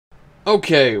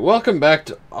Okay, welcome back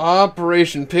to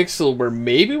Operation Pixel, where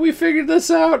maybe we figured this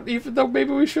out, even though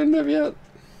maybe we shouldn't have yet.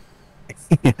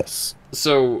 Yes.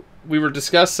 So, we were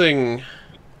discussing...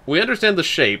 We understand the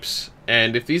shapes,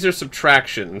 and if these are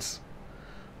subtractions,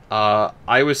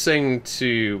 I was saying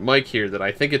to Mike here that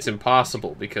I think it's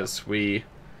impossible, because we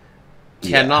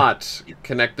cannot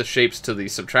connect the shapes to the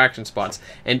subtraction spots.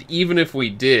 And even if we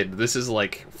did, this is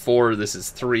like 4, this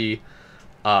is 3,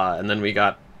 and then we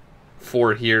got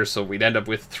 4 here, so we'd end up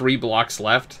with 3 blocks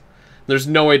left. There's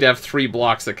no way to have 3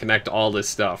 blocks that connect all this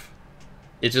stuff.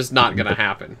 It's just not gonna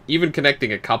happen. Even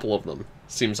connecting a couple of them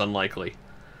seems unlikely.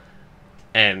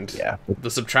 And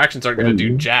the subtractions aren't gonna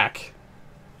do jack.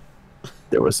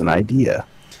 There was an idea.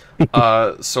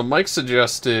 So Mike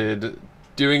suggested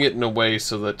doing it in a way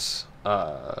so that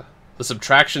the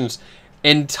subtractions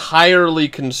entirely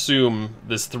consume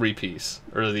this 3-piece,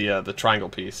 or the triangle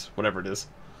piece, whatever it is.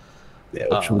 Yeah,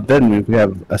 which would then we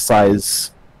have a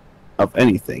size of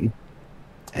anything.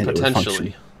 And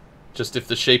potentially. Just if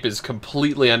the shape is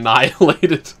completely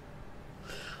annihilated.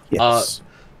 Yes.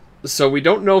 So we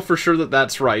don't know for sure that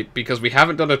that's right, because we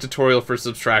haven't done a tutorial for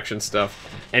subtraction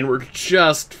stuff, and we're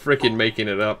just freaking making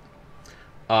it up.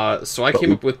 So I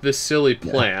came up with this silly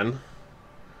plan,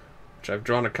 which I've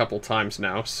drawn a couple times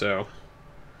now, so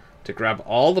to grab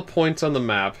all the points on the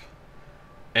map,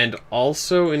 and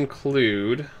also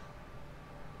include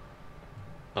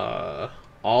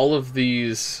all of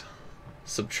these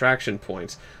subtraction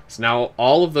points. So now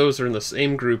all of those are in the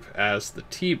same group as the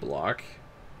T block.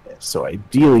 Yeah, so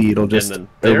ideally it'll just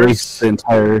erase the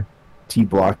entire T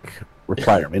block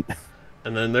requirement.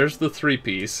 And then there's the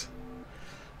 3-piece.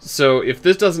 So if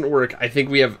this doesn't work, I think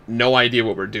we have no idea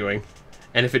what we're doing.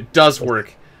 And if it does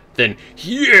work, then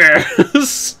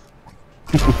yes!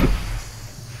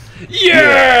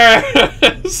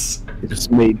 Yes! It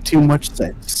just made too much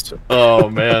sense. Oh,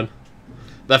 man.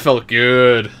 That felt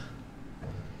good.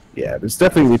 Yeah, there's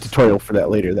definitely a tutorial for that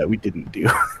later that we didn't do.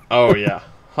 Oh, yeah.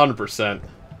 100%.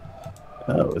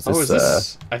 Oh, is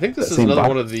this... I think this is another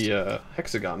one of the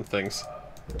hexagon things.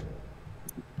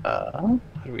 How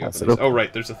do we open this? Oh,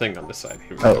 right. There's a thing on this side.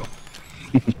 Here we go.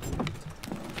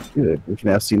 Good. We can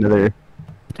now see another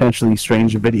potentially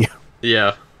strange video.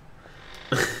 Yeah.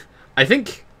 I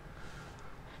think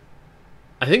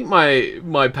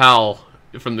my pal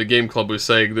from the game club was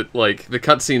saying that, like, the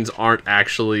cutscenes aren't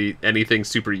actually anything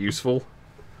super useful.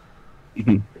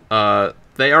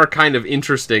 They are kind of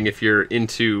interesting if you're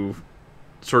into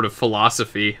sort of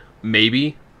philosophy,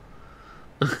 maybe.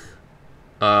 But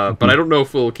I don't know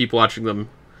if we'll keep watching them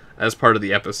as part of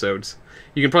the episodes.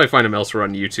 You can probably find them elsewhere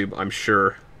on YouTube, I'm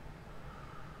sure.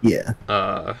 Yeah.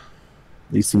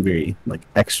 These seem very, like,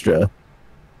 extra.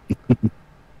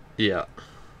 Yeah.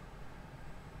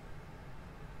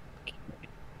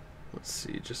 Let's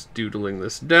see, just doodling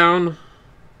this down.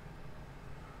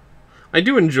 I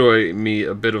do enjoy me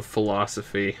a bit of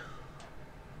philosophy.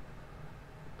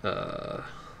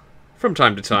 From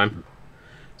time to time.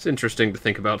 It's interesting to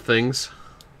think about things.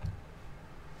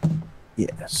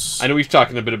 Yes. I know we've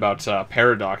talked a bit about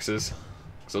paradoxes,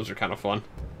 because those are kind of fun.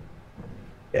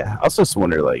 Yeah, I also just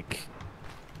wonder, like...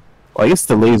 Well, I guess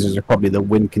the lasers are probably the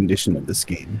win condition of this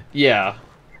game. Yeah.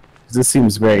 This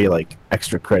seems very, like,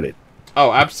 extra credit.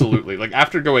 Oh, absolutely. Like,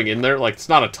 after going in there, like, it's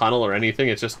not a tunnel or anything,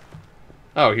 it's just...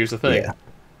 Oh, here's the thing.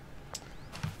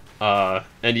 Yeah.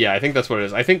 And yeah, I think that's what it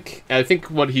is. I think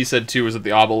what he said, too, is that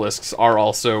the obelisks are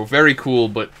also very cool,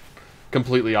 but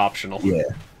completely optional. Yeah.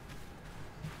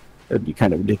 It'd be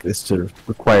kind of ridiculous to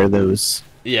require those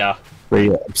very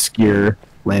obscure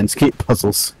landscape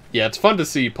puzzles. Yeah, it's fun to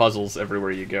see puzzles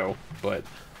everywhere you go, but...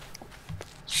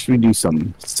 Should we do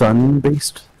some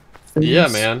sun-based things? Yeah,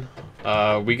 man.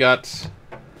 We got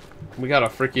a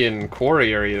freaking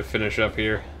quarry area to finish up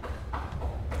here.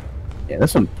 Yeah,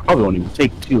 this one probably won't even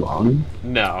take too long.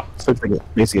 No. So it's like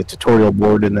basically a tutorial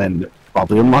board and then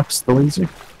probably unlocks the laser.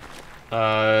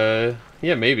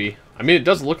 Yeah, maybe. I mean, it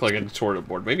does look like a tutorial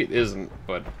board. Maybe it isn't,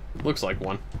 but it looks like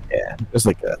one. Yeah, there's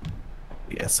like a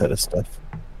set of stuff.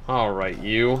 Alright,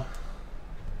 you.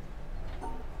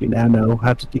 You now know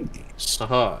how to do these.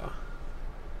 Aha.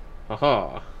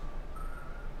 Aha.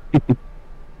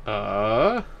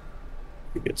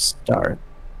 Good start.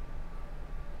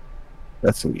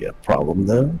 That's gonna be a problem,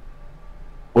 though.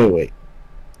 Wait.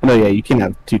 No, yeah, you can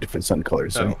have 2 different sun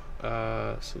colors. Oh,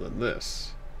 right? So then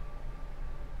this.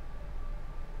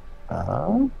 Never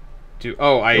mind.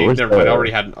 I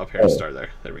already had an up arrow star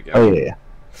there. There we go. Oh, yeah.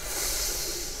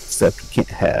 Except we can't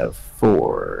have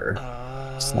 4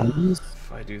 suns.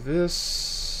 If I do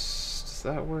this, does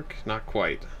that work? Not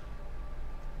quite.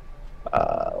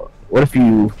 What if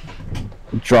you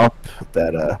drop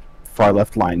that far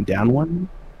left line down one.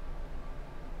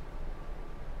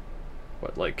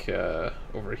 What, like,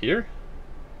 over here?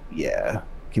 Yeah.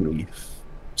 Can we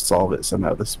solve it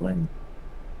somehow this way?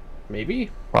 Maybe?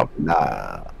 Probably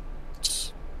not.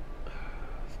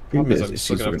 Problem is I'm just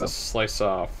looking to slice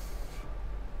off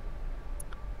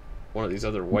one of these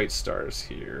other white stars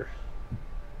here.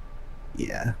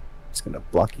 Yeah. It's going to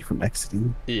block you from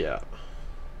exiting. Yeah.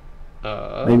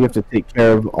 Maybe you have to take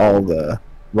care of all the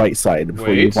right side before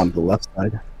you move on to the left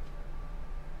side.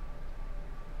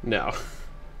 No.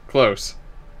 Close.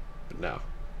 But no.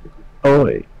 Oh,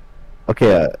 wait.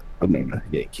 Okay, no.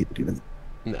 Yeah, keep doing it.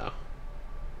 No.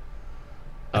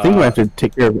 I think we have to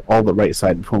take care of all the right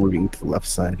side before moving to the left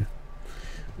side.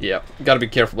 Yeah, gotta be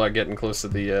careful about getting close to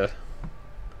the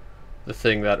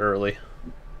thing that early.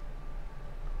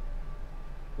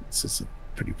 This is a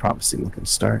pretty promising looking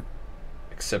start.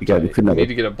 Except you need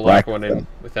to get a black one in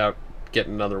without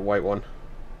getting another white one.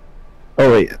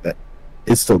 Oh wait, that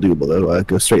is still doable though.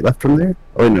 Go straight left from there?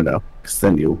 Oh no, because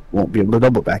then you won't be able to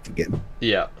double back again.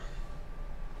 Yeah.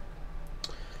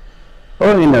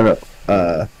 Oh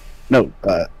no.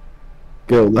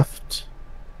 Go left.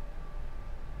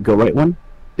 Go right one.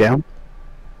 Down.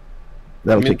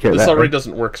 That'll take care of that. This already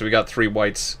doesn't work because we got 3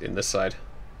 whites in this side.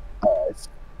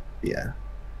 Yeah.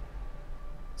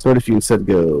 So what if you instead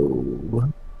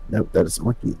go... Nope, that doesn't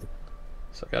work either.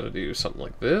 So I gotta do something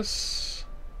like this.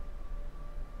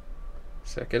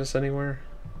 Does that get us anywhere?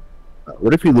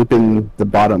 What if you loop in the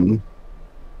bottom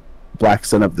black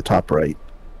sun of the top right?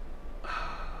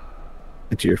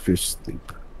 Into your first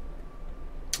loop.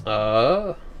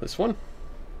 This one?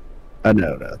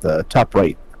 No, the top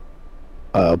right.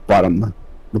 The bottom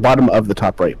of the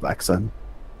top right black sun.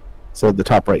 So the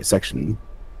top right section.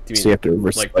 So you have to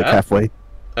reverse like halfway.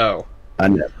 Oh.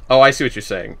 No. Oh, I see what you're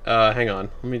saying. Hang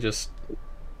on. Let me just...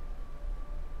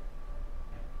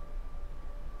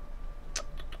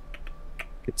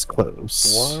 It's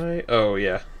close. Why? Oh,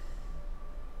 yeah.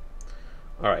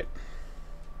 Alright.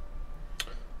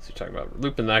 So you're talking about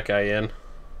looping that guy in.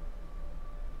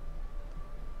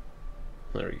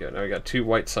 There we go. Now we got 2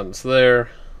 white suns there.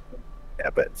 Yeah,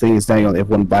 but the thing is now you only have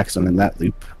 1 black sun in that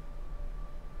loop.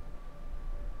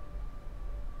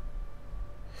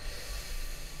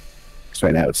 So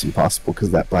right now it's impossible because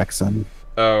of that black sun.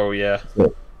 Oh, yeah.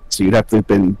 So you'd have to loop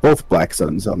in both black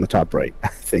suns on the top right, I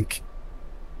think.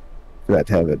 For that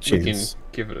to have a chance. We can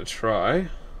give it a try. I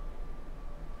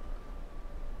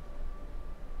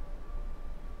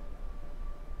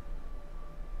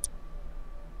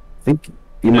think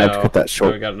you might have to cut that short.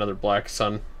 No, we got another black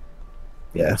sun.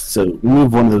 Yeah, so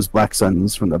remove one of those black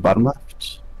suns from the bottom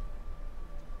left.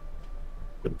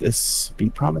 Would this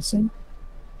be promising?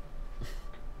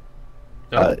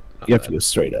 No, you have to go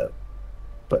straight up.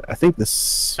 But I think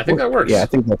this... I think that works. Yeah, I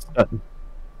think that's done.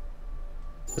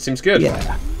 That seems good.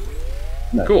 Yeah.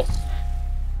 Nice. Cool.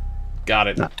 Got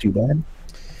it. Not too bad.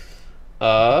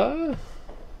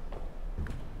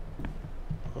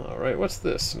 Alright, what's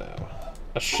this now?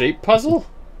 A shape puzzle?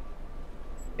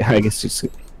 Yeah, I guess just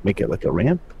make it like a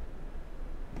ramp.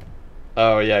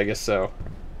 Oh, yeah, I guess so.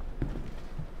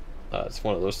 It's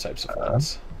one of those types of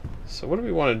ones. So what do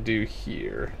we want to do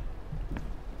here?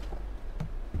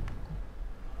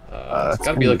 It's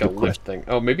got to be like a lift thing.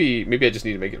 Oh, maybe I just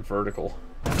need to make it vertical.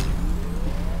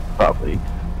 Probably.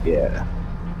 Yeah.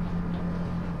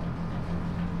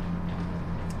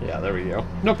 Yeah, there we go.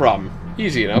 No problem.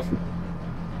 Easy enough.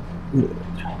 Good.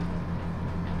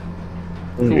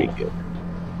 Very good.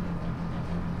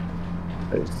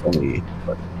 There's only,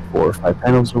 what, 4 or 5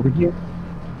 panels over here?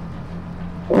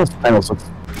 Well, those panels look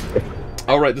different.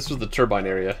 Oh, right, this was the turbine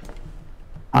area.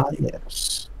 Ah,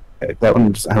 yes. Okay, that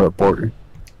one doesn't have a border.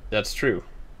 That's true.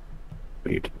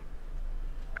 Weird.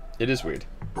 It is weird.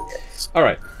 Yes.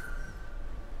 Alright.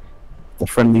 The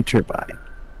friendly turbine.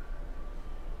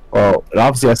 Well, it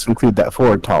obviously has to include that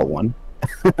forward tall one.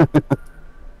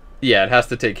 Yeah, it has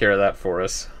to take care of that for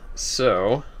us.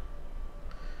 So,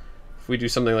 if we do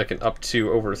something like an up 2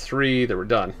 over 3, then we're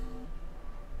done.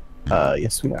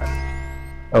 Yes we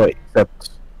are. Oh wait, except...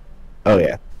 Oh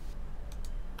yeah.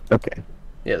 Okay.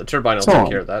 Yeah, the turbine will take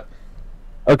care of that.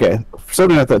 Okay. For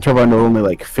something like that, turbine will only,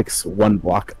 like, fix 1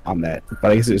 block on that.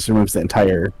 But I guess it just removes the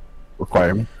entire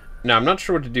requirement. Now, I'm not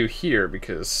sure what to do here,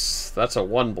 because that's a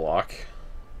 1 block.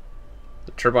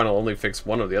 The turbine will only fix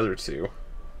 1 of the other 2.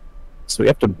 So we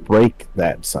have to break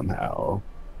that somehow.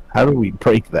 How do we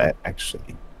break that,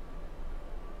 actually?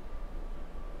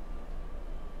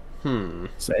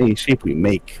 So any shape we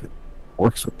make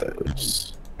works with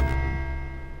those.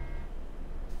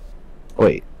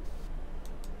 Wait.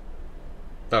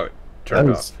 Oh, it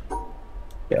turned off.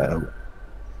 Yeah.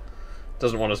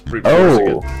 Doesn't want us brute forcing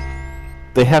it.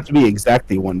 They have to be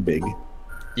exactly one big.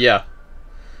 Yeah.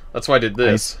 That's why I did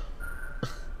this.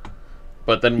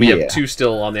 But then we have two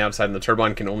still on the outside, and the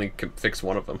turbine can only fix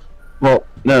one of them. Well,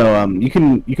 no, you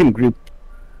can group,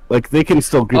 like they can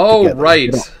still group together. Oh,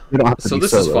 right. They don't have to so be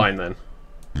this solo. Is fine then.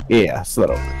 Yeah, so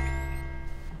that'll work.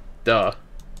 Duh.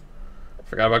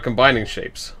 Forgot about combining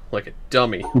shapes, like a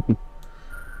dummy.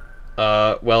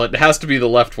 Well, it has to be the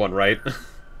left one, right?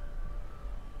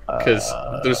 Because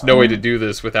there's no way to do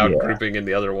this without grouping in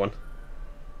the other one.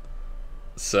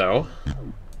 So.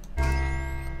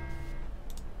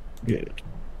 Good.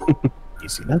 You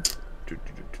see that?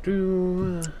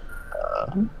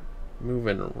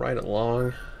 Moving right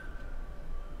along.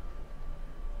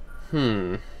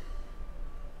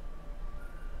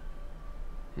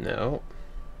 No.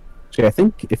 See, I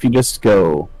think if you just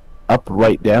go up,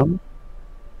 right, down.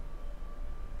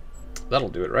 That'll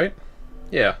do it, right?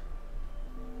 Yeah.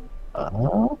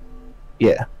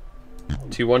 Yeah.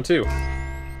 2, 1, 2.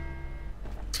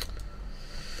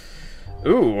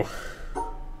 Ooh.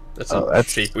 That's a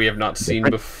shape we have not seen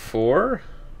before.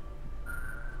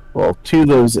 Well, 2 of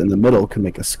those in the middle can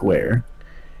make a square.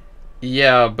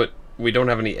 Yeah, but we don't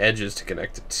have any edges to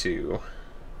connect it to.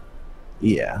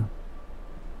 Yeah.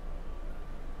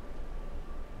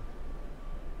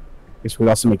 Guess we'd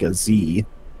also make a Z.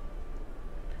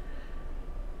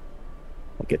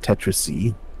 Like a Tetris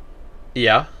Z.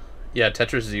 Yeah. Yeah,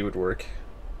 Tetris Z would work.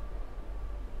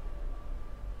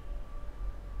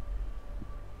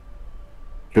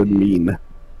 It would mean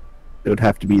it would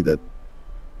have to be the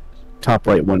top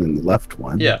right one and the left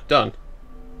one. Yeah, done.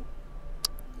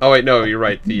 Oh wait, no, you're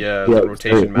right. The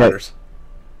rotation matters.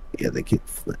 Yeah, they can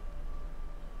flip.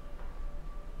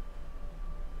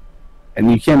 And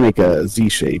you can make a Z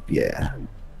shape, yeah.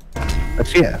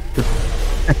 But yeah.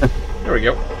 There we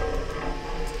go.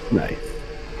 Nice.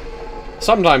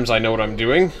 Sometimes I know what I'm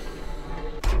doing.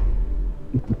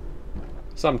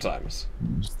 Sometimes.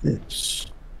 What's this?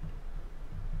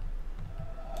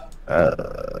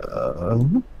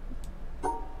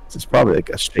 This is probably like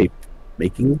a shape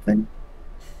making thing.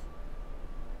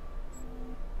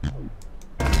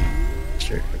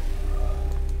 Sure.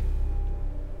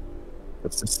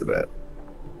 What's this about?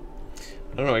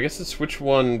 I don't know, I guess it's which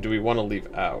one do we want to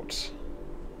leave out?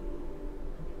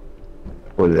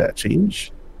 What did that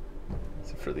change?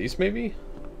 Is it for these, maybe?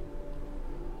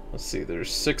 Let's see,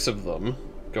 there's 6 of them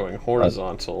going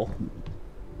horizontal.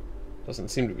 Doesn't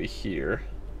seem to be here.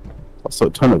 Also, a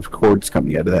ton of cords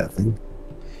coming out of that thing.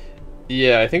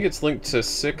 Yeah, I think it's linked to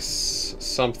 6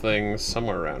 something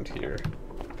somewhere around here.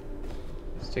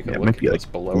 Let's take a look at what's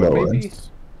below it, maybe?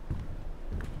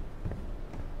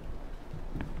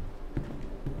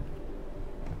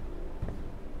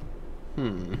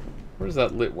 Where does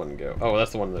that lit one go? Oh,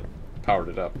 that's the one that powered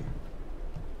it up.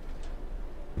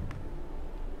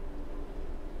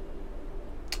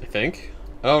 I think.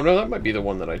 Oh, no, that might be the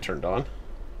one that I turned on.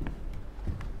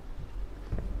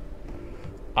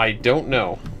 I don't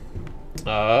know.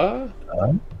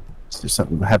 Is there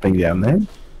something happening down there?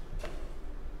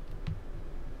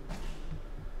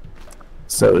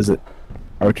 So is it...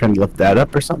 Are we trying to lift that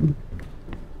up or something?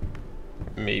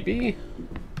 Maybe?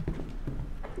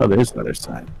 Oh, there's another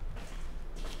side.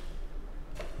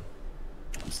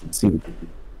 Doesn't seem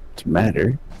to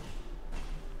matter.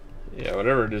 Yeah,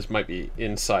 whatever it is might be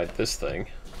inside this thing.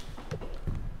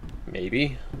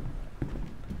 Maybe?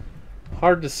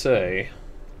 Hard to say.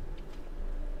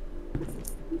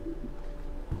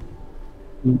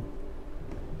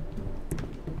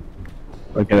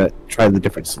 We're gonna try the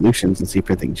different solutions and see if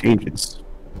anything changes.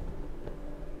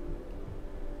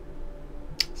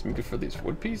 Is maybe for these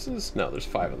wood pieces? No, there's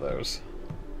 5 of those.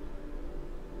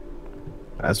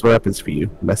 That's what happens for you.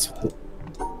 Mess with it.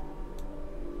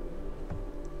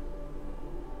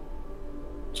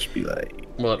 Just be like...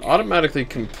 Well, it automatically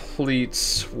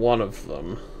completes one of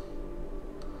them.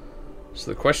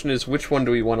 So the question is, which one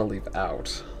do we want to leave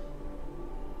out?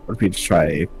 What if we just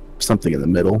try something in the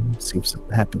middle? See if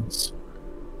something happens.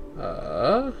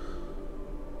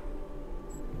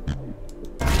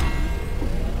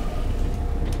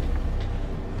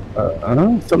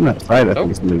 Something outside I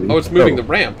think is moving. Oh, it's moving the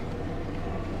ramp.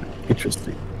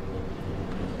 Interesting.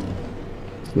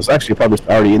 So it's actually probably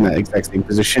already in that exact same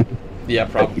position. Yeah,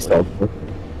 probably.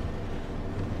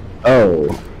 Oh,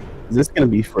 is this gonna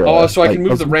be for? Oh, so I can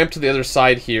move the ramp to the other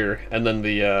side here, and then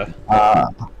the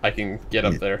I can get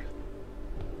up there.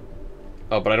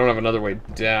 Oh, but I don't have another way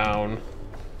down,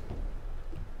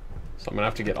 so I'm gonna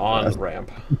have to get on the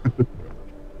ramp.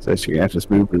 So you're gonna have to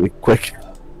just move really quick.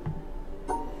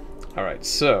 All right,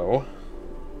 so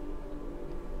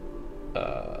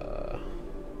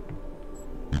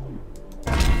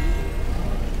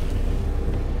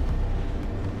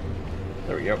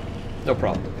we go. No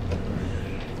problem.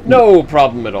 No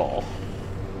problem at all.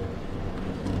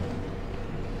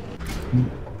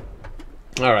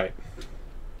 Alright.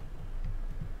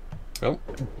 Oh,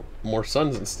 more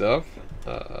suns and stuff.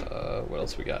 What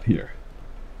else we got here?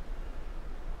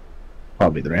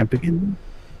 Probably the ramp again.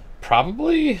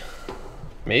 Probably.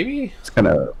 Maybe. It's kind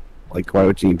of like, why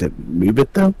would you need to move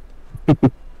it though?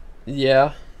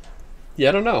 Yeah. Yeah,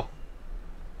 I don't know.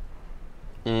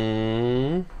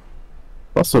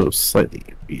 Also slightly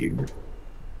weird.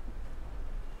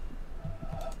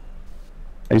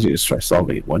 I usually just try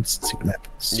solving it once and see what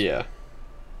happens. Yeah.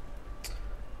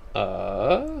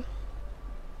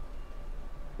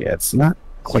 Yeah, it's not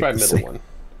quite Let's the try same. middle one.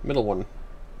 Middle one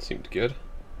seemed good.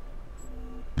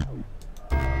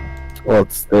 Well,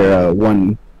 it's the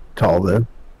one tall though.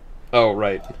 Oh,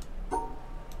 right.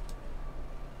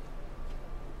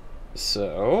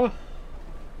 So...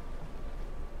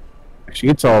 Actually,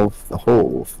 you can solve the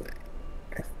whole thing.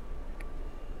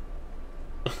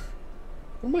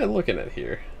 What am I looking at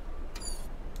here?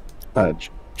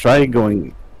 Try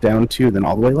going down 2, then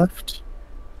all the way left.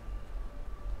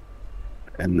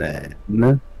 And then...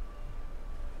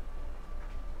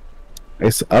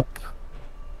 It's up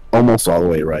almost all the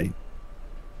way right.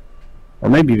 Or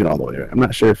maybe even all the way right. I'm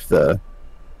not sure if the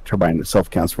turbine itself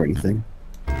counts for anything.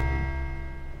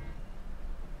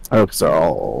 Oh, because they're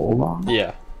all long?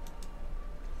 Yeah.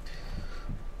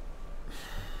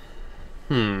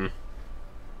 Hmm.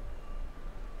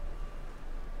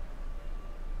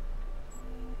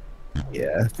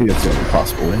 Yeah, I think that's the only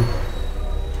possible way.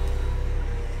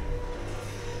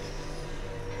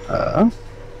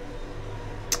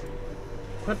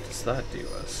 What does that do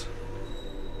us?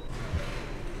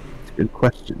 It's a good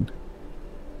question.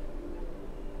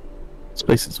 This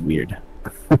place is weird.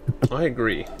 I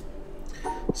agree.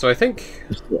 So I think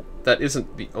that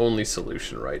isn't the only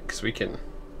solution, right? Because we can...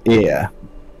 Yeah.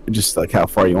 Just like how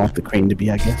far you want the crane to be,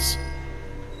 I guess.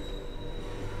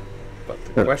 But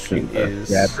the question is,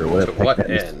 to what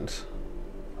end?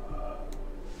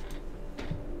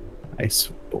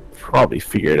 We'll probably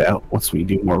figure it out once we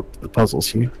do more of the puzzles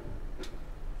here.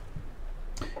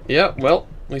 Yeah, well,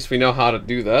 at least we know how to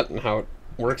do that and how it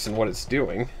works and what it's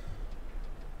doing.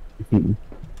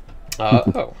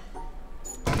 Oh.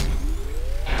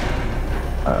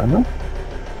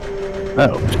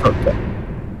 Oh, shortcut.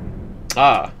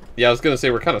 Ah, yeah, I was gonna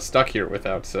say we're kind of stuck here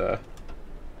without,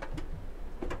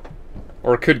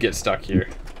 or could get stuck here,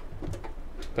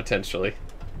 potentially.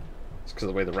 Just because of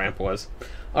the way the ramp was.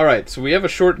 Alright, so we have a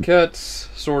shortcut,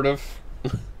 sort of.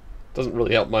 Doesn't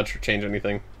really help much or change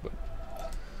anything, but...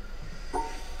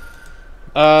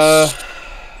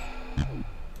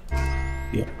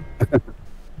 Yeah.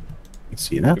 You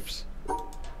see that? Oops.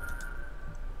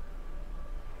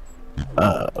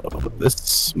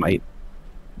 This might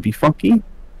be funky,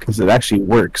 because it actually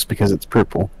works because it's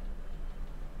purple.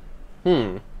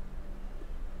 Hmm.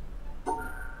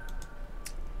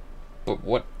 But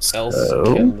what else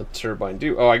can the turbine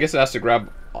do? Oh, I guess it has to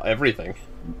grab everything.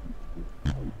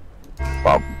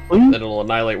 Probably. Then it'll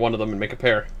annihilate one of them and make a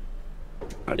pair.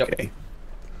 Okay.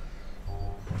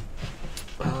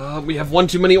 Yep. We have one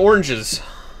too many oranges.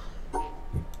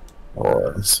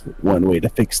 Or there's one way to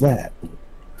fix that.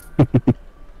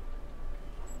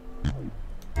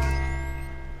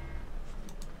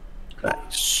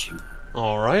 Nice.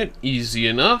 Alright, easy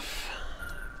enough.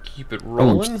 Keep it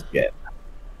rolling. Yeah.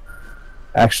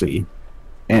 Actually,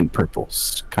 and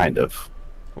purples, kind of.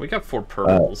 We got 4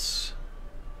 purples.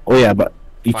 Oh yeah, but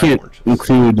you 5 can't oranges.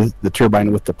 include the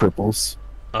turbine with the purples.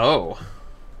 Oh.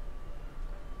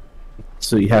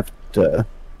 So you have to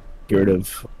get rid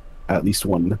of at least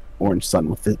one orange sun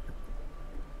with it.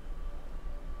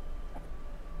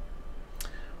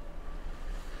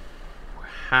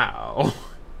 How?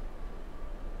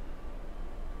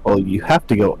 Well, you have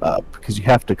to go up, because you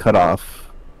have to cut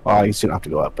off... Well, I guess you don't have to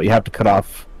go up, but you have to cut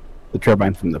off the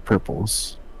turbine from the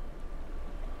purples.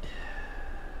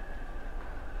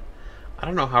 I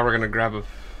don't know how we're going to grab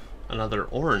another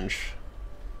orange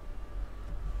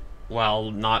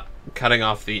while not cutting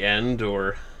off the end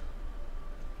or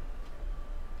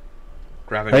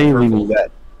grabbing How a do you purple. leave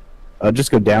that? Just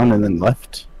go down and then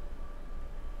left.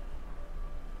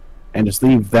 And just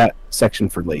leave that section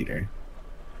for later.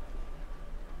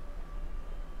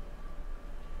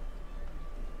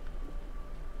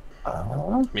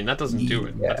 I mean, that doesn't do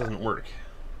it. Yeah. That doesn't work.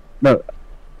 No.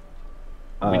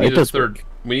 We need it a does third. work.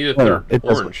 We need a No, third it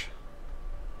does orange.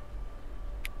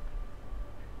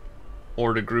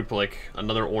 Or to group like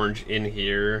another orange in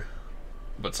here,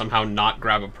 but somehow not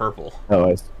grab a purple. Oh,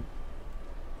 I see.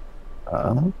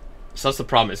 So that's the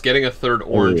problem. Is getting a third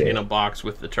orange yeah. in a box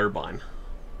with the turbine.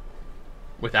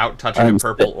 without touching a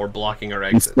purple or blocking our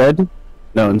exit.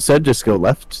 Instead just go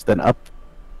left, then up,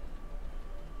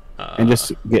 and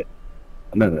just get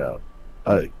no.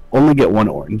 Only get one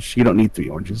orange. You don't need 3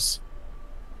 oranges.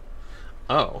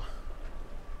 Oh.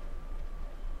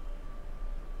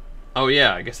 Oh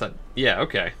yeah, I guess that. Yeah,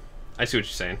 okay. I see what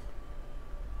you're saying.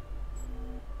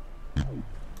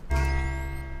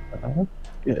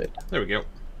 Good. There we go.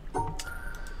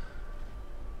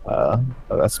 Oh,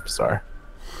 that's bizarre.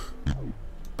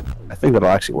 I think that'll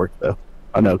actually work though.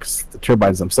 Oh no, because the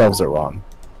turbines themselves are wrong.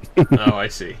 Oh, I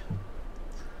see.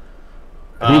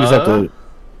 I think you just have to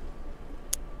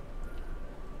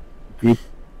group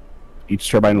each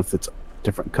turbine with its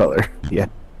different color. Yeah.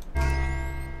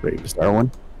 Ready to start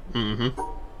one? Mm-hmm.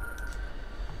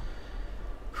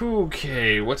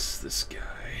 Okay, what's this guy?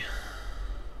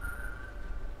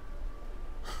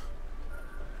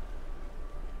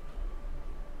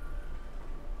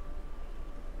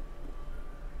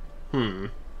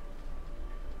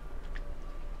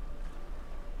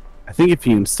 I think if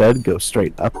you instead go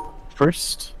straight up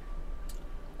first,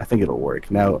 I think it'll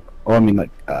work. Now, oh, I mean,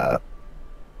 like,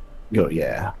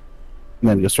 yeah. And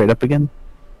then go straight up again.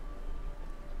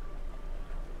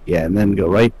 Yeah, and then go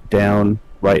right down,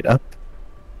 right up.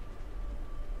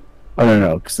 Oh,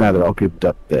 no, because now they're all grouped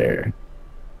up there.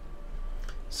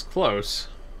 It's close.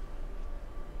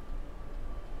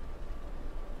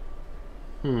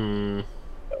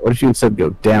 What if you instead go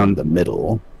down the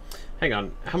middle? Hang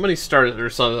on. How many stars or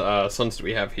suns do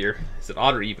we have here? Is it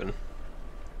odd or even?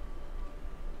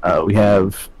 We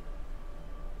have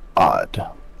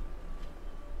odd.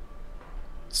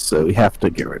 So we have to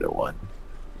get rid of one.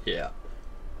 Yeah.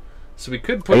 So we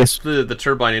could put the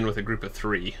turbine in with a group of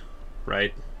 3,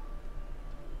 right?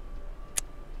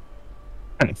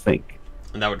 I think.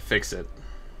 And that would fix it.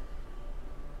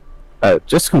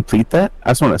 Just complete that. I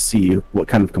just want to see what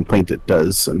kind of complaint it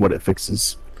does and what it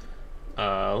fixes.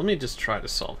 Let me just try to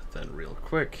solve it then real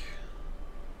quick.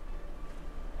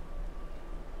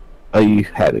 Oh, you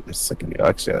had it a second ago.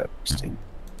 Actually, that interesting.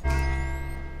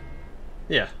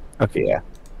 Yeah. Okay, yeah.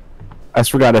 I just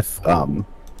forgot if, I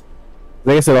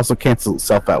guess it also cancels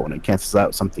itself out when it cancels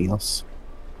out something else.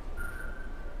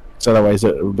 So otherwise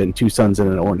it would have been 2 suns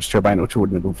and an orange turbine, which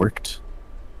wouldn't have worked.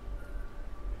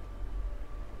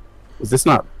 Was this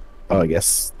not... Oh, I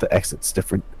guess the exit's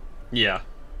different. Yeah.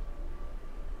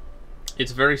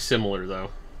 It's very similar,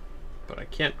 though. But I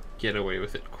can't get away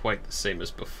with it quite the same as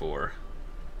before.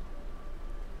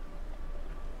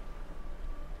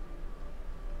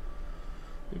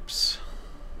 Oops.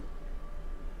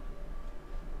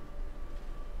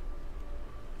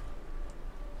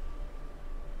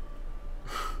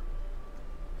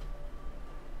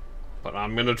 But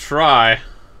I'm gonna try. I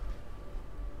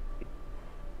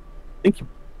think you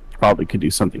probably could do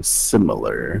something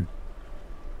similar.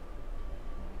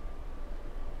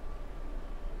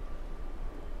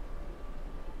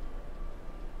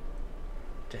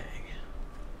 Dang.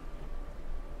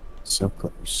 So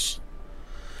close.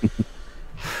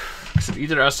 So it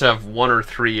either has to have 1 or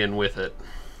 3 in with it.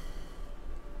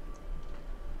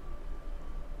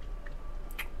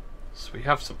 So we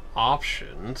have some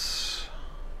options.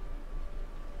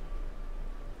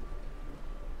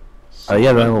 Oh,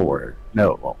 yeah, that will work.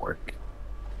 No, it won't work.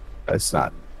 That's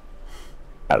not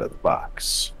out of the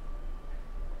box.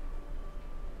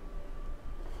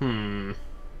 Actually,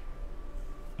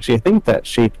 I think that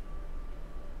shape,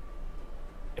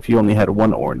 if you only had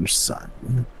 1 orange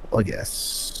sun, well, I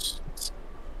guess.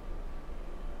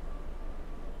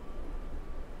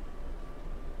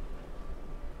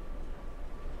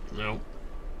 Nope.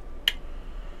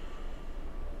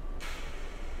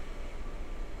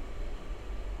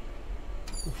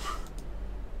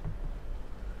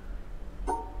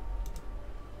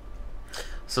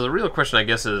 So the real question, I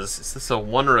guess, is this a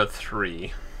 1 or a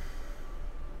 3?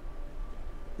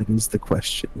 That is the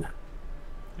question.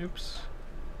 Oops.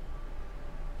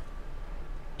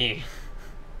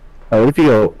 What if you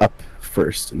go up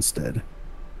first instead?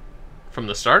 From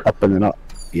the start? Up and then up.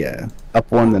 Yeah.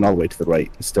 Up 1, then all the way to the right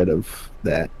instead of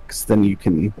that. Because then you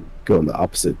can go in the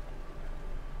opposite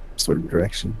sort of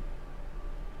direction.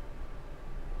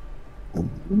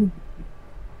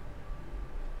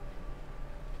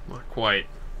 Not quite.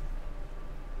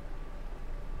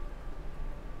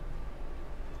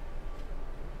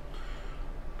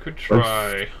 Could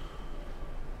try.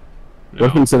 What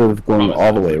if instead of going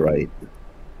all the way right?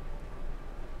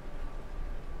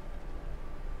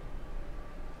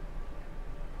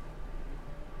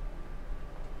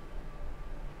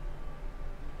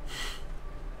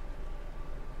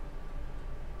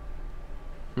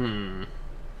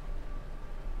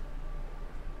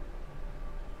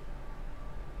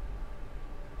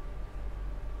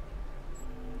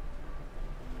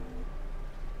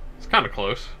 kind of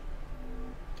close.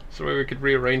 So maybe we could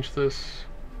rearrange this.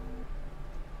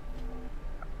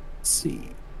 Let's see.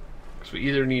 Because we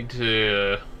either need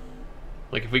to...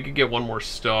 Like, if we could get one more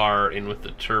star in with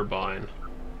the turbine.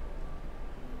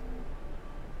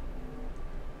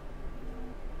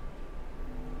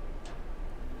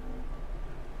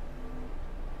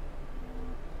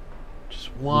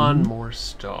 Just one more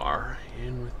star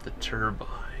in with the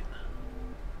turbine.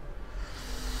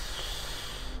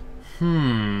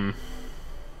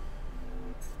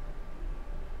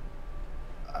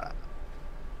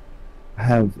 I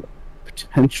have a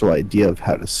potential idea of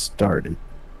how to start it.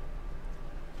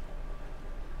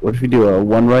 What if we do a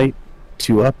 1 right,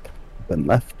 2 up, then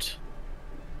left,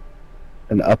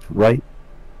 and up right,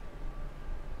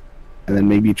 and then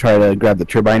maybe try to grab the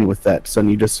turbine with that sun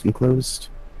you just enclosed?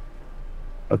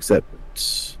 Except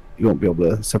you won't be able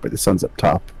to separate the suns up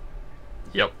top.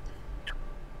 Yep.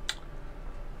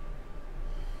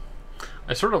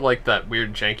 I sort of like that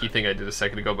weird janky thing I did a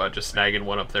second ago about just snagging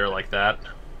one up there like that.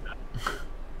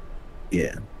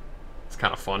 Yeah. It's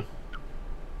kind of fun.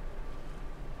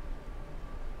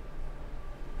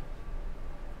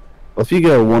 Well, if you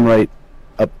go 1 right,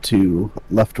 up 2,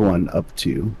 left 1, up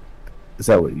 2, is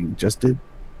that what you just did?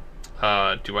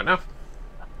 Do what now?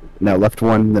 Now left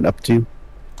 1, then up 2?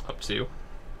 Up to.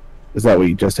 Is that what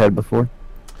you just had before?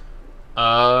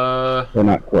 Not Or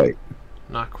not quite?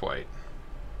 quite.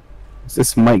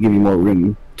 This might give you more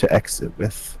room to exit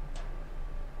with.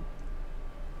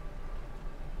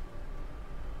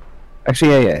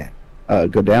 Actually, yeah.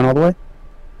 Go down all the way.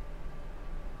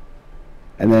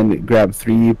 And then grab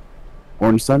 3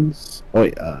 orange suns. Oh,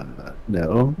 wait,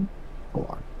 no. Hold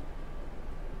on.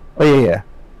 Oh, yeah.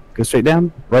 Go straight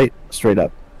down, right, straight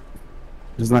up.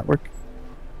 Doesn't that work?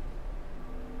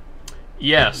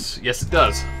 Yes, yes it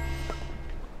does.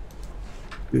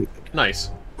 Good. Nice.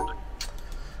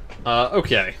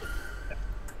 Okay.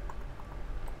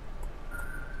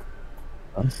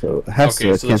 So it has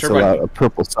to so the cancel turbine- out a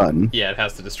purple sun. Yeah, it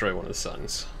has to destroy one of the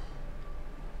suns.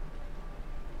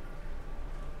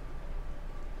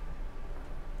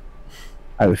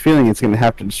 I have a feeling it's going to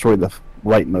have to destroy the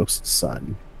rightmost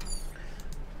sun.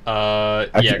 Yeah,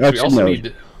 'cause we actually, also no. need...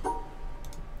 It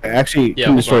actually Yeah,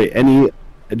 can hold destroy on. any.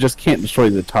 It just can't destroy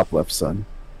the top left sun.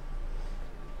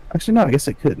 Actually, no. I guess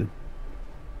it could.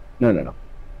 No.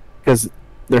 Because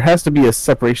there has to be a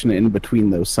separation in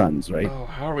between those suns, right? Oh,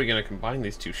 how are we going to combine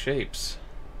these two shapes?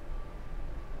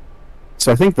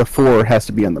 So I think the 4 has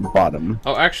to be on the bottom.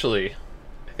 Oh, actually,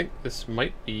 I think this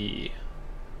might be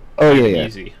Oh yeah.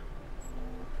 easy.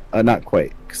 Not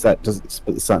quite, because that doesn't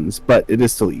split the suns, but it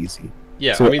is still easy.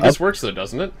 Yeah, So I mean, this up- works though,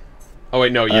 doesn't it? Oh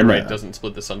wait, no, you're no. right. It doesn't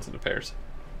split the suns into pairs.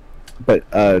 But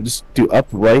just do up,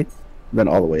 right, then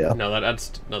all the way up. No, that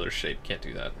adds another shape. Can't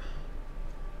do that.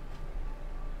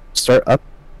 Start up,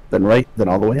 then right, then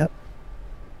all the way up.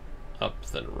 Up,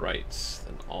 then right,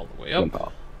 then all the way Then up.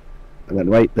 up. And then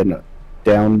right, then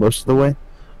down most of the way.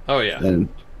 Oh yeah. Then,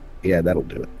 yeah, that'll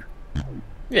do it.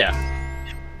 Yeah.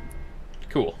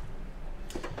 Cool.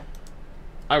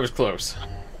 I was close.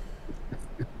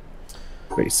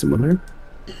 Very similar.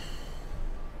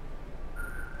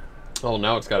 Oh,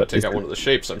 now it's got to take out one of the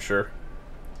shapes, I'm sure.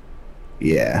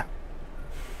 Yeah.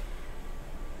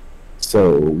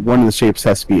 So one of the shapes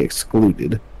has to be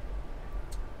excluded,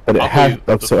 but it has.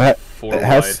 Probably the So it four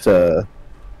has wide. to.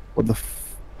 What the?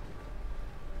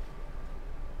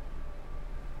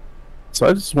 So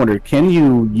I just wonder, can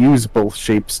you use both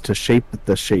shapes to shape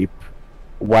the shape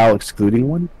while excluding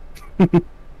one?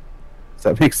 Does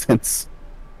that make sense?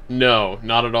 No,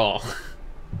 not at all.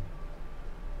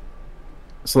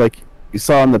 So like you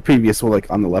saw on the previous one, like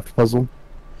on the left puzzle,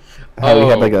 how we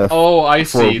had like a I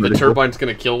four see. The vertical. turbine's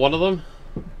gonna kill one of them?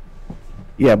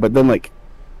 Yeah, but then like,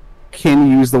 can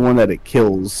you use the one that it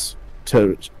kills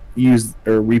to use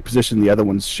or reposition the other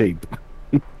one's shape?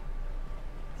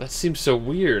 That seems so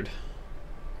weird.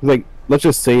 Like, let's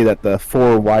just say that the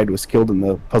 4 wide was killed in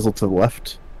the puzzle to the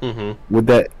left. Mm-hmm. Would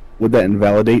that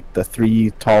invalidate the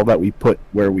 3 tall that we put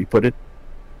where we put it?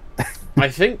 I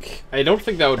don't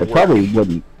think that would It work. probably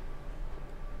wouldn't.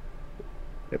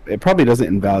 It probably doesn't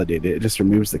invalidate it. It just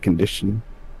removes the condition.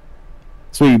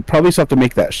 So you probably still have to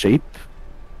make that shape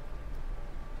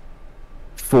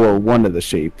for one of the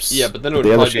shapes. Yeah, but then it would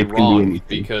the other probably be shape can be wrong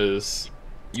anything. because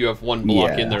you have one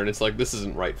block Yeah. in there and it's like, this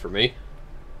isn't right for me.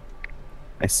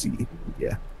 I see.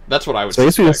 Yeah. That's what I would So I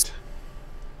guess we suspect.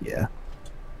 Yeah.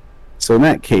 So in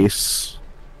that case,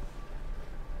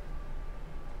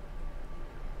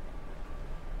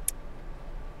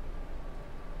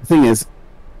 the thing is,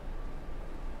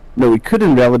 no, we could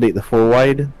invalidate the 4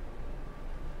 wide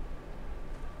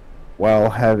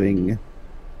while having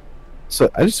So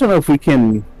I just don't know if we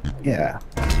can. Yeah.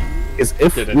 Because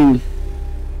if Did it. we.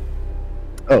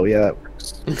 Oh yeah, that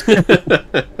works.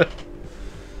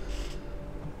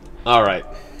 All right.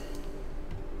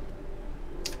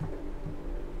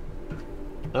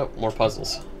 Oh, more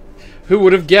puzzles. Who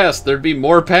would have guessed there'd be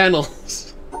more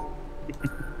panels?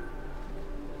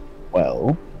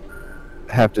 Well,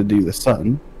 I have to do the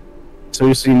sun. So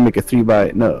we just need to make a 3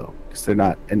 by no, because they're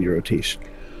not any rotation.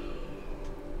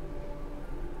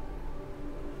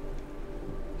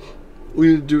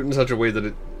 We do it in such a way that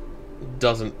it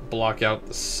doesn't block out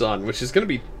the sun, which is going to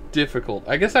be difficult.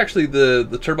 I guess actually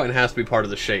the turbine has to be part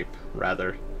of the shape,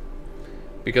 rather.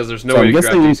 Because there's no So I'm way to grab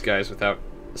guessing- these guys without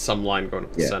some line going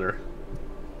up the Yeah. center.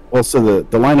 Well, so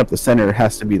the line up the center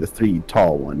has to be the 3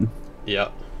 tall one. Yeah.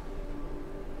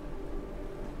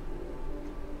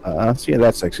 So yeah,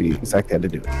 that's actually exactly how to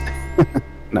do it.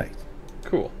 Nice.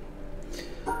 Cool.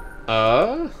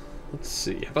 Let's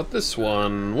see. How about this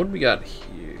one? What do we got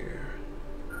here?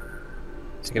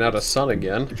 Taking out a sun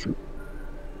again.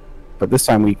 But this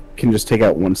time we can just take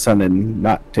out one sun and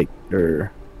not take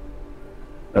or.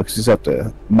 No, because you just have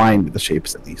to mind the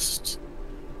shapes at least.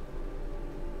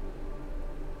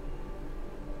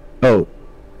 Oh,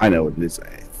 I know what it is.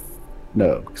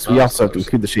 No, because we Oh, also have to close.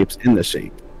 include the shapes in the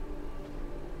shape.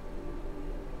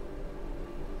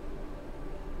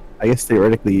 I guess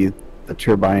theoretically the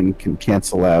turbine can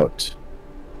cancel out.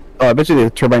 Oh, I bet you the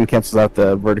turbine cancels out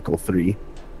the vertical 3.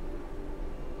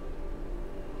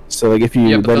 So like if you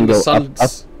Yeah, but then then go the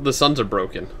up, suns are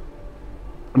broken.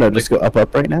 no, just go up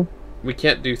right now. We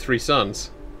can't do 3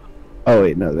 suns. Oh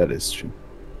wait, no, that is true.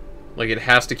 Like, it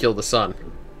has to kill the sun.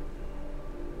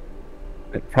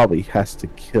 It probably has to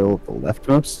kill the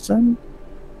leftmost sun,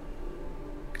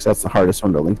 because that's the hardest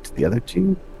one to link to the other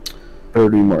two. But it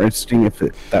would be more interesting if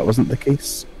that wasn't the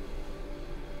case.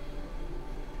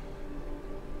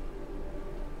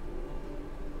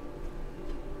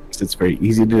 Because it's very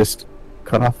easy to just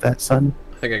cut off that sun.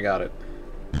 I think I got it.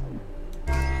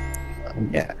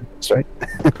 Yeah, that's right.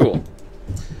 Cool.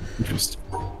 Interesting.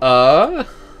 Now...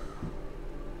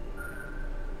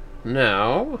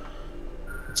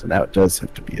 So now it does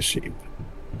have to be a shape.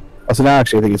 Also, now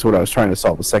actually I think it's what I was trying to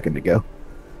solve a second ago.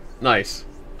 Nice.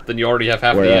 Then you already have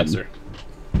half Where, the answer.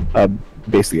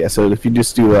 Basically, yeah. So if you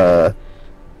just do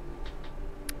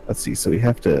let's see. So we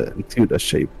have to include a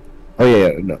shape. Oh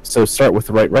yeah, no. So start with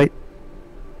right,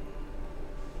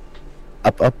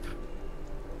 up,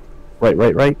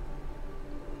 right,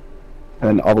 and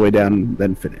then all the way down.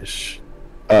 Then finish.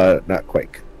 Not quite.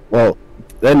 Well,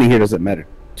 the ending here doesn't matter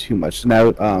too much.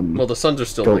 Now, Well, the suns are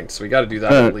still go- linked, so we gotta do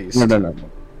that no, at least.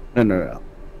 No.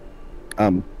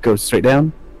 Go straight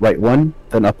down, right 1,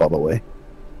 then up all the way.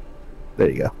 There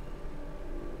you go.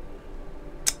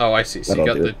 Oh, I see. So you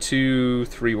That'll got do the it. 2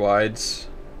 3 wides.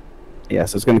 Yeah,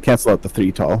 so it's going to cancel out the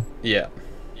 3 tall. Yeah.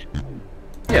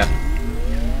 Yeah.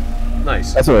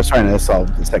 Nice. That's what I was trying to solve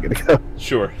a second ago.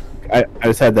 Sure. I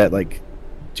just had that like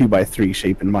 2 by 3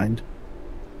 shape in mind.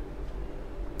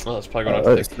 Oh, that's probably going to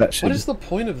have to So think. that should, What is the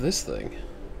point of this thing?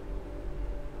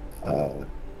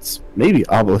 it's maybe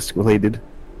obelisk related.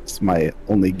 It's my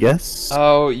only guess.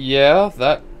 Oh, yeah,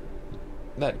 that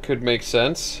could make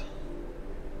sense.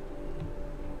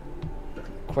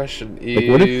 Question is... Like,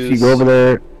 what if you go over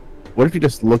there? What if you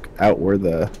just look out where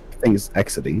the thing is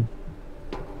exiting?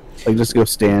 Like, just go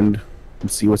stand and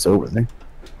see what's over there.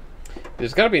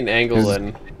 There's got to be an angle Is-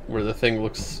 then where the thing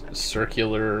looks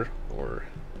circular or...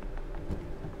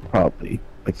 Probably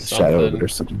like the shadow of it Something. or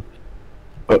something.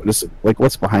 But just like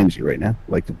what's behind you right now,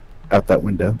 like out that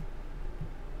window.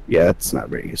 Yeah, it's not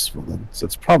very useful then. So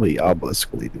it's probably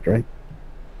obelisk related, right?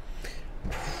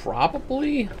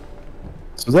 Probably?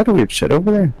 So is that a weird shit over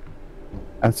there?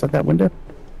 Outside that window?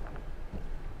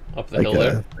 Up the hill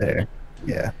there? There.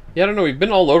 Yeah. Yeah, I don't know. We've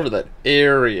been all over that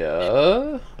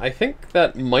area. I think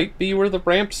that might be where the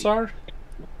ramps are.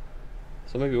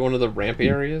 So maybe one of the ramp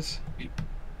areas.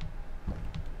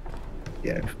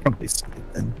 Yeah, I've probably seen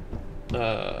it then.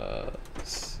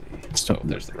 Let's see. Stop. Oh,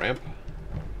 there's the ramp.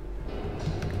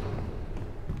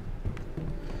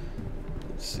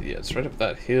 Let's see. Yeah, it's right up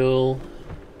that hill.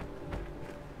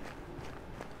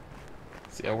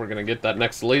 See how we're gonna get that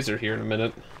next laser here in a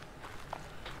minute.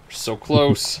 We're so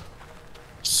close.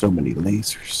 So many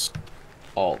lasers.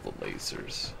 All the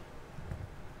lasers.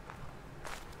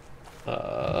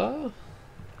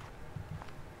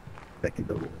 Back in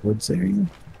the woods area.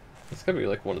 It's gotta be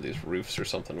like one of these roofs or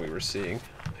something we were seeing.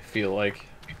 I feel like.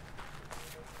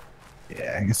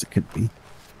 Yeah, I guess it could be.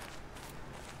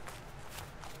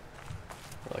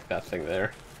 Like that thing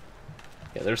there.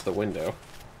 Yeah, there's the window.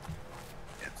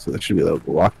 So there should be a little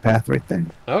walk path right there.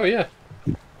 Oh, yeah.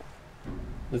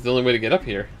 It's the only way to get up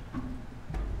here.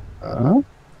 Uh-huh.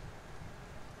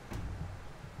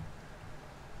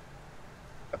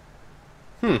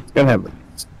 It's gotta have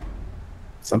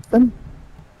something?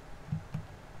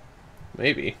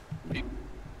 Maybe.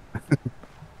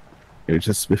 It's just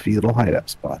a spiffy little hideout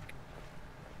spot.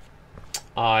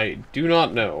 I do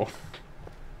not know.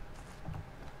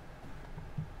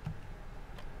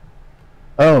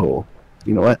 Oh,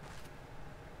 you know what?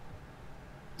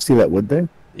 See that wood there?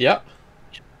 Yep.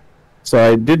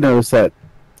 So I did notice that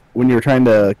when you were trying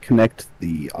to connect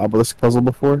the obelisk puzzle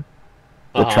before,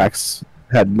 the tracks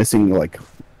had missing, like,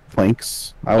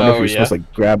 planks. I don't know if you're supposed to,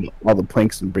 like, grab all the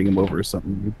planks and bring them over or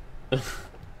something.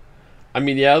 I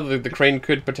mean, yeah, the crane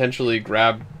could potentially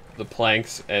grab the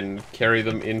planks and carry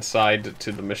them inside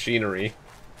to the machinery.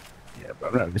 Yeah,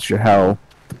 but I'm not sure how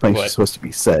the planks are supposed to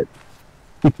be set.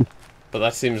 But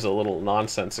that seems a little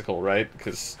nonsensical, right?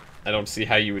 Because I don't see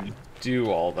how you would do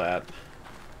all that.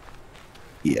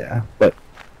 Yeah, but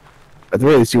at the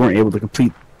very least, you weren't able to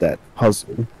complete that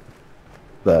puzzle.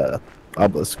 The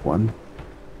obelisk one.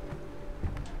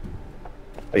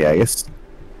 But yeah, I guess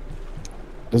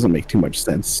it doesn't make too much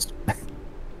sense.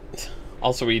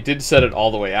 Also, we did set it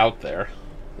all the way out there.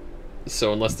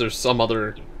 So unless there's some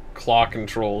other claw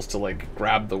controls to, like,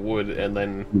 grab the wood and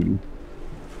then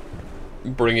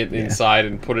bring it inside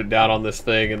and put it down on this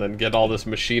thing and then get all this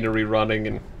machinery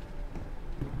running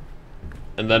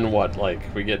and then what? Like,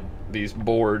 we get these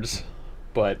boards,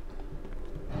 but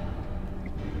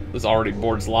there's already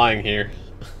boards lying here.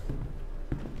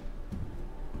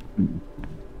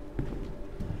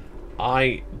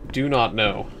 I do not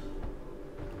know.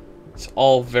 It's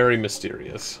all very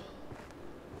mysterious.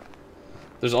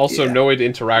 There's also no way to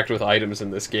interact with items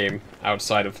in this game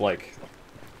outside of, like,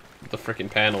 the frickin'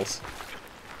 panels.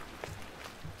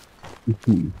 Let's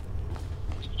see.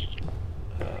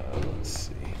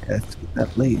 Let's get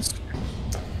that laser.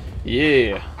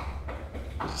 Yeah.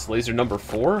 Is this laser number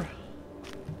 4?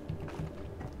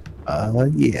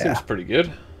 Yeah. Seems pretty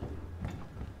good.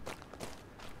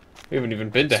 We haven't even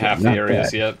been to half the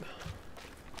areas yet.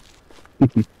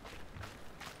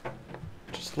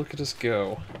 Just look at us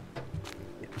go.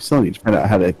 We still need to find out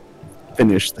how to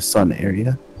finish the sun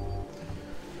area.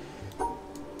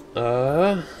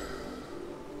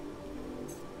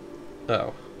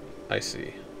 Oh, I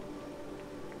see.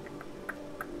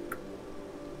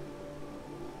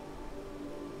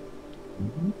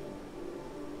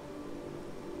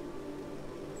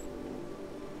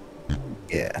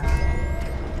 Yeah.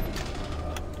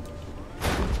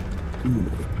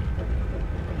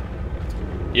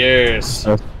 Yes.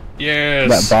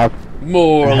 Yes. That box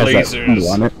more has lasers. That symbol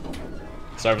on it.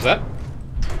 Sorry, was that?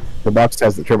 The box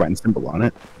has the turbine symbol on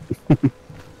it.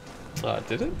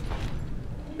 Did it?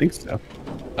 I think so.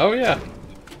 Oh yeah.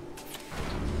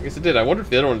 I guess it did. I wonder if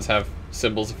the other ones have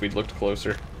symbols if we'd looked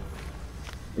closer.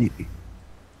 Maybe.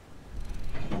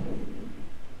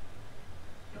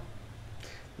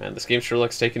 Man, this game sure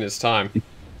looks taking its time.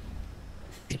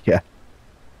 Yeah.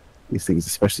 These things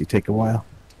especially take a while.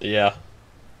 Yeah.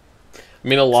 I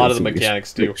mean, a lot of the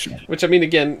mechanics do. Which, I mean,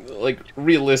 again, like,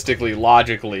 realistically,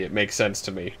 logically, it makes sense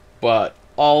to me. But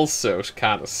also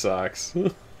kind of sucks.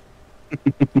 It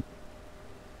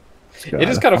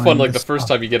is kind of fun, like, the first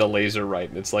time you get a laser right,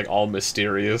 and it's, like, all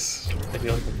mysterious. And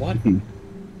you're like, what?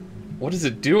 What is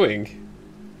it doing?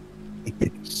 And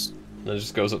it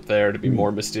just goes up there to be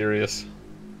more mysterious.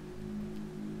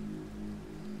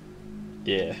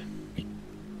 Yeah.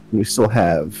 We still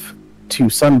have 2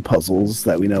 sun puzzles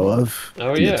that we know of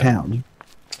in the town.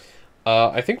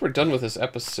 I think we're done with this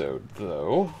episode,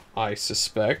 though. I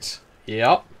suspect.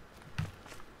 Yep.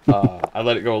 I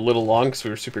let it go a little long because we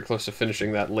were super close to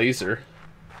finishing that laser.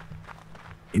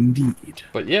 Indeed.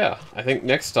 But yeah, I think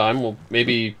next time we'll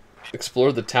maybe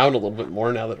explore the town a little bit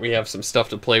more now that we have some stuff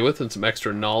to play with and some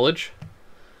extra knowledge.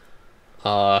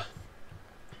 And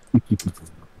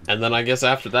then I guess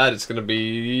after that it's going to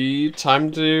be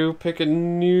time to pick a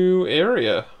new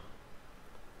area.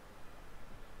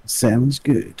 Sounds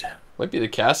good. Might be the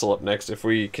castle up next if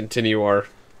we continue our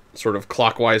sort of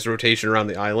clockwise rotation around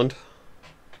the island.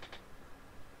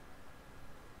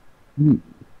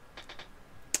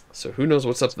 So who knows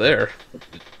what's up there.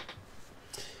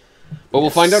 But we'll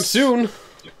find out soon.